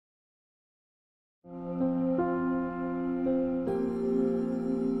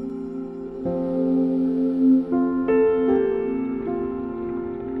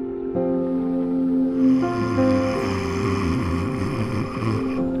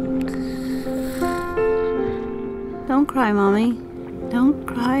cry, Mommy. Don't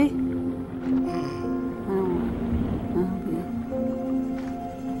cry.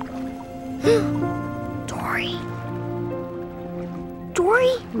 Dory.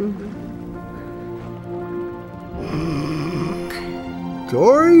 Dory?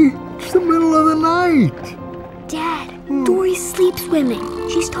 Dory? It's the middle of the night. Dad, Dory's sleep swimming.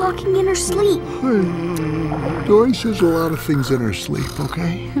 She's talking in her sleep. Dory says a lot of things in her sleep,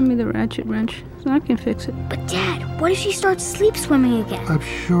 okay? Hand me the ratchet wrench so I can fix it. But Dad, what if she starts sleep swimming again? I'm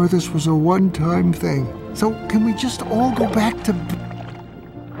sure this was a one-time thing. So can we just all go back to...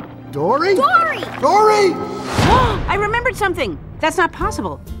 Dory? Dory! Dory! I remembered something. That's not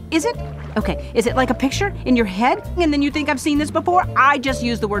possible. Is it? Okay, is it like a picture in your head? And then you think I've seen this before? I just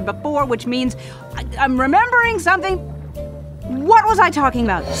used the word before, which means I'm remembering something. What was I talking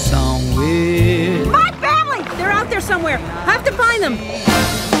about? Somewhere. My family! They're out there somewhere. I have to find them.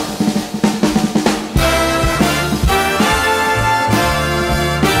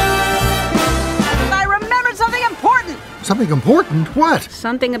 I remembered something important. Something important? What?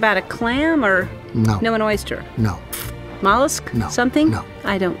 Something about a clam or... No. No, an oyster. No. Mollusk? No. Something? No.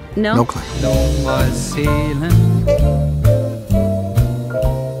 I don't know. No clam. No more sailing.